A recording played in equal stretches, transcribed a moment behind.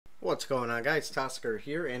What's going on, guys? Tosker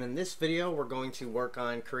here, and in this video we're going to work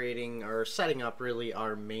on creating or setting up really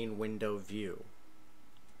our main window view.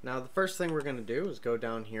 Now the first thing we're going to do is go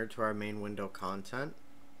down here to our main window content,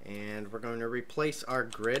 and we're going to replace our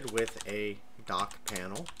grid with a dock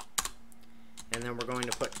panel, and then we're going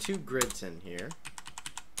to put two grids in here.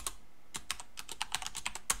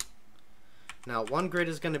 Now one grid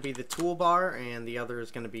is going to be the toolbar and the other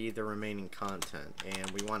is going to be the remaining content,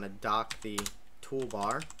 and we want to dock the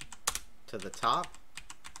toolbar to the top,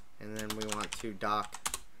 and then we want to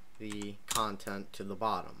dock the content to the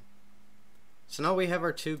bottom. So now we have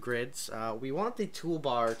our two grids. We want the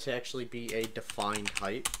toolbar to actually be a defined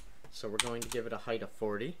height, so we're going to give it a height of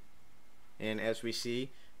 40, and as we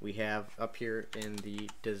see, we have up here in the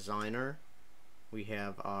designer, we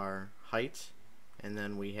have our height, and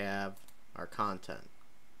then we have our content.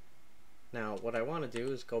 Now what I want to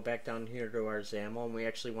do is go back down here to our XAML, and we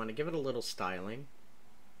actually want to give it a little styling.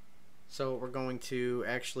 So we're going to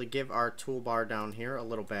actually give our toolbar down here a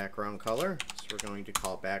little background color. So we're going to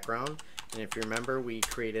call it background. And if you remember, we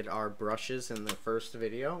created our brushes in the first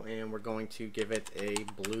video, and we're going to give it a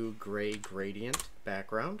blue-gray gradient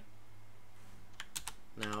background.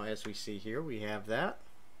 Now as we see here, we have that.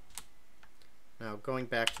 Now going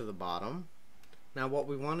back to the bottom. Now what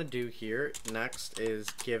we want to do here next is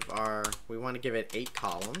we want to give it 8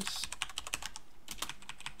 columns,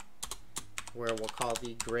 where we'll call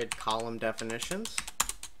the grid column definitions,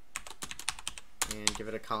 and give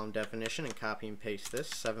it a column definition and copy and paste this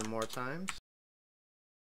 7 more times.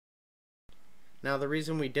 Now the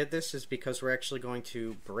reason we did this is because we're actually going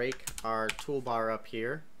to break our toolbar up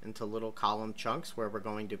here into little column chunks where we're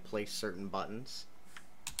going to place certain buttons.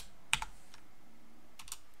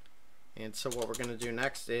 And so what we're going to do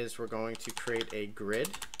next is we're going to create a grid,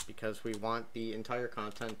 because we want the entire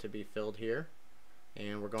content to be filled here.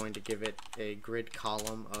 And we're going to give it a grid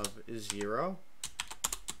column of 0,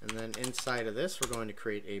 and then inside of this we're going to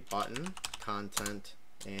create a button content,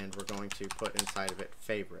 and we're going to put inside of it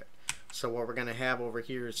favorite. So what we're going to have over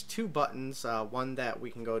here is 2 buttons, one that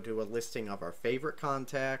we can go to a listing of our favorite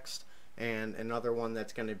contacts, and another one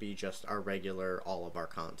that's going to be just our regular all of our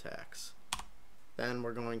contacts. Then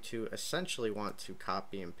we're going to essentially want to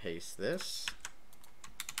copy and paste this,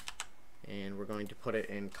 and we're going to put it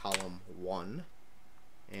in column 1.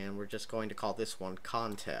 And we're just going to call this one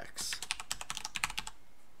contacts.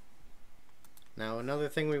 Now another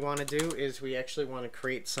thing we want to do is we actually want to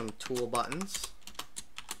create some tool buttons.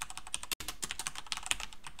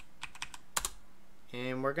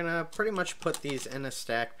 And we're going to pretty much put these in a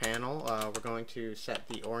stack panel. We're going to set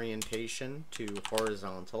the orientation to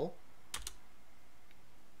horizontal.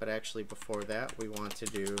 But actually before that we want to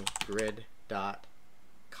do grid.column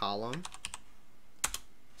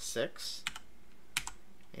 6.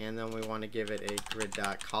 And then we want to give it a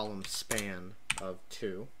grid.column span of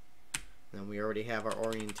 2. Then we already have our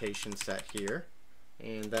orientation set here.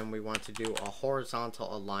 And then we want to do a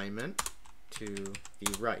horizontal alignment to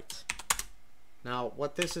the right. Now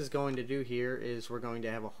what this is going to do here is we're going to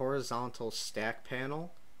have a horizontal stack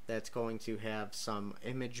panel that's going to have some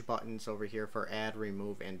image buttons over here for add,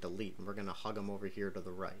 remove, and delete. And we're going to hug them over here to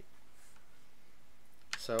the right.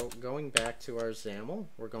 So going back to our XAML,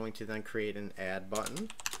 we're going to then create an add button.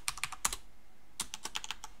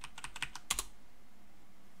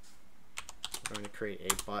 We're going to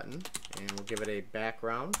create a button, and we'll give it a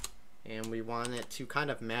background, and we want it to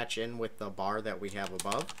kind of match in with the bar that we have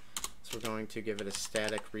above. So we're going to give it a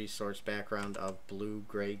static resource background of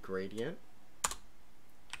blue-gray gradient.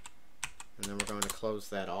 And then we're going to close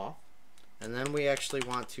that off. And then we actually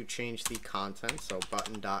want to change the content, so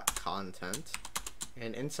button.content.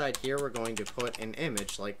 And inside here we're going to put an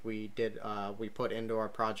image like we put into our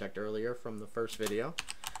project earlier from the first video.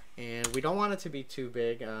 And we don't want it to be too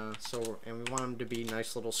big, and we want them to be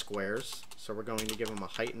nice little squares. So we're going to give them a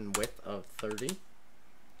height and width of 30. And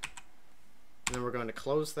then we're going to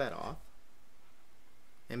close that off.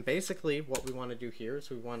 And basically what we want to do here is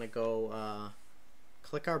we want to go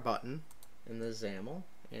click our button in the XAML,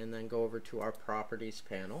 and then go over to our properties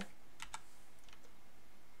panel.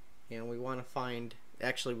 And we want to find,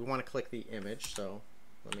 actually we want to click the image, so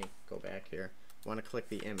let me go back here. We want to click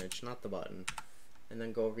the image, not the button, and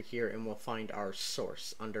then go over here and we'll find our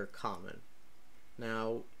source under common.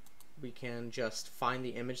 Now we can just find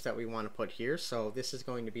the image that we want to put here, so this is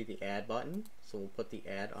going to be the add button, so we'll put the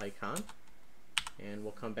add icon, and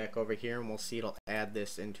we'll come back over here and we'll see it'll add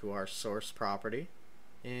this into our source property.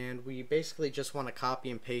 And we basically just want to copy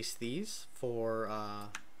and paste these for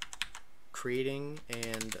creating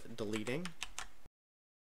and deleting.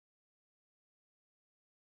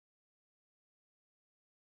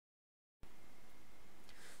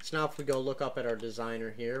 So now if we go look up at our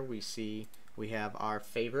designer here, we see we have our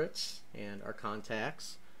favorites and our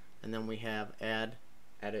contacts, and then we have add,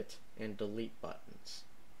 edit, and delete buttons.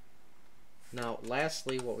 Now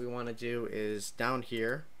lastly, what we want to do is down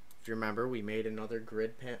here, if you remember, we made another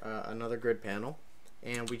grid panel,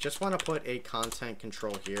 and we just want to put a content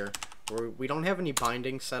control here where we don't have any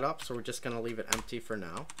binding set up, so we're just going to leave it empty for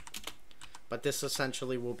now. But this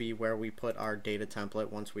essentially will be where we put our data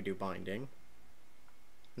template once we do binding.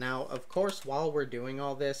 Now, of course, while we're doing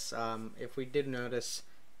all this, if we did notice,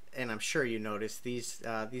 and I'm sure you noticed, these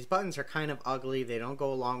buttons are kind of ugly. They don't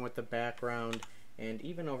go along with the background, and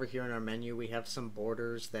even over here in our menu, we have some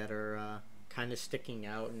borders that are kind of sticking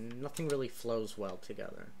out, and nothing really flows well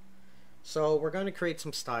together. So we're going to create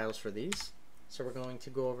some styles for these. So we're going to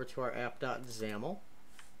go over to our app.xaml,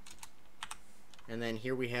 and then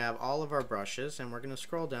here we have all of our brushes, and we're going to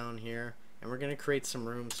scroll down here, and we're going to create some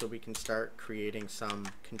room so we can start creating some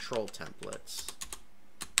control templates,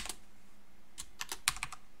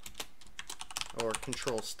 or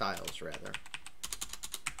control styles rather.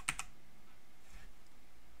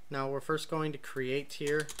 Now we're first going to create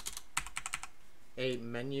here a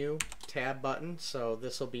menu tab button, so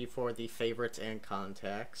this will be for the favorites and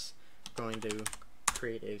contacts. We're going to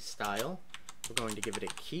create a style, we're going to give it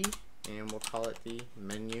a key, and we'll call it the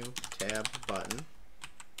menu tab button,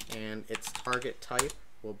 and its target type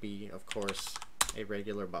will be, of course, a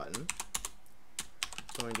regular button.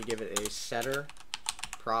 Going to give it a setter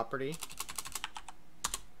property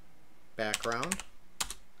background,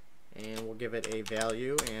 and we'll give it a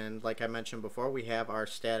value, and like I mentioned before, we have our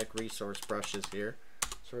static resource brushes here,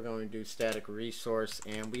 so we're going to do static resource.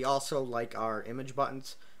 And we also like our image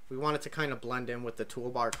buttons, we want it to kind of blend in with the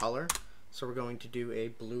toolbar color, so we're going to do a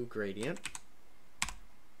blue gradient.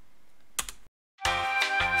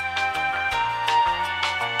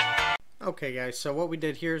 Okay guys, so what we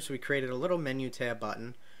did here is we created a little menu tab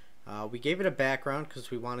button. We gave it a background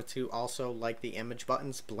because we wanted to also, like the image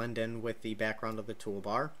buttons, blend in with the background of the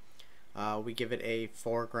toolbar. We give it a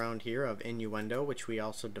foreground here of innuendo, which we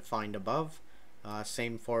also defined above.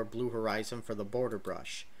 Same for blue horizon for the border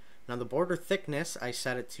brush. Now the border thickness, I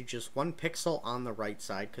set it to just 1 pixel on the right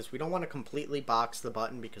side because we don't want to completely box the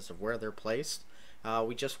button because of where they're placed.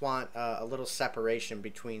 We just want a little separation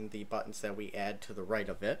between the buttons that we add to the right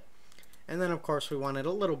of it. And then of course we want it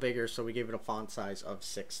a little bigger, so we gave it a font size of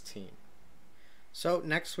 16. So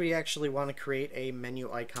next we actually want to create a menu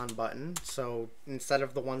icon button. So instead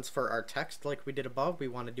of the ones for our text like we did above, we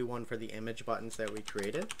want to do one for the image buttons that we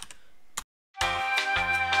created.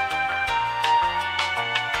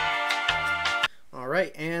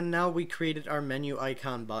 Alright, and now we created our menu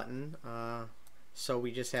icon button. So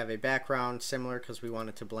we just have a background similar because we want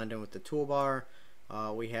it to blend in with the toolbar.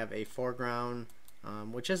 We have a foreground,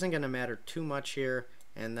 which isn't going to matter too much here,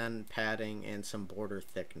 and then padding and some border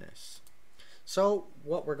thickness. So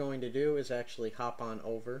what we're going to do is actually hop on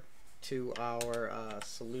over to our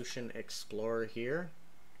Solution Explorer here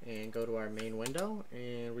and go to our main window,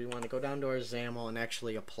 and we want to go down to our XAML and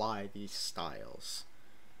actually apply these styles.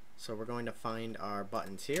 So we're going to find our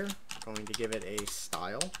buttons here, going to give it a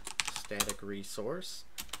style, static resource,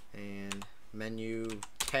 and menu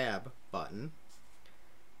tab button,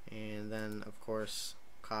 and then of course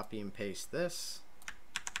copy and paste this,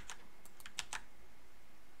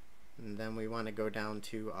 and then we want to go down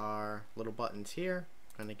to our little buttons here.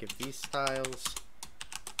 I'm going to give these styles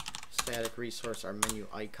static resource our menu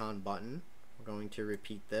icon button. We're going to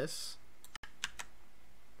repeat this.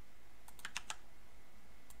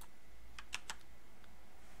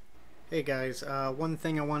 Hey guys, one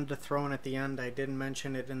thing I wanted to throw in at the end, I didn't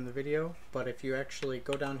mention it in the video, but if you actually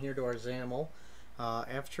go down here to our XAML,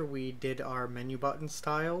 after we did our menu button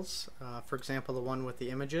styles, for example the one with the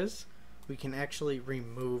images, we can actually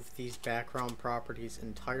remove these background properties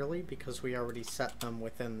entirely because we already set them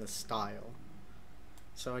within the style.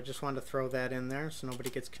 So I just wanted to throw that in there so nobody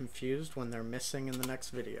gets confused when they're missing in the next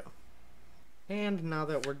video. And now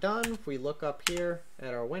that we're done, if we look up here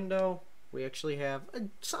at our window, we actually have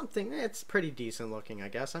something, it's pretty decent looking, I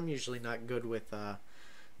guess. I'm usually not good with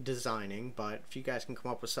designing, but if you guys can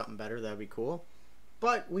come up with something better, that'd be cool.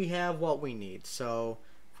 But we have what we need. So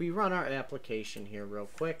if we run our application here real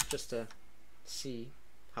quick just to see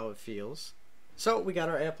how it feels. So we got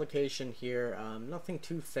our application here, nothing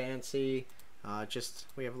too fancy, just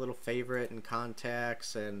we have a little favorite and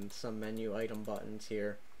contacts and some menu item buttons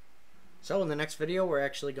here. So in the next video we're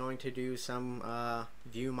actually going to do some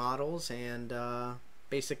view models and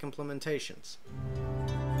basic implementations.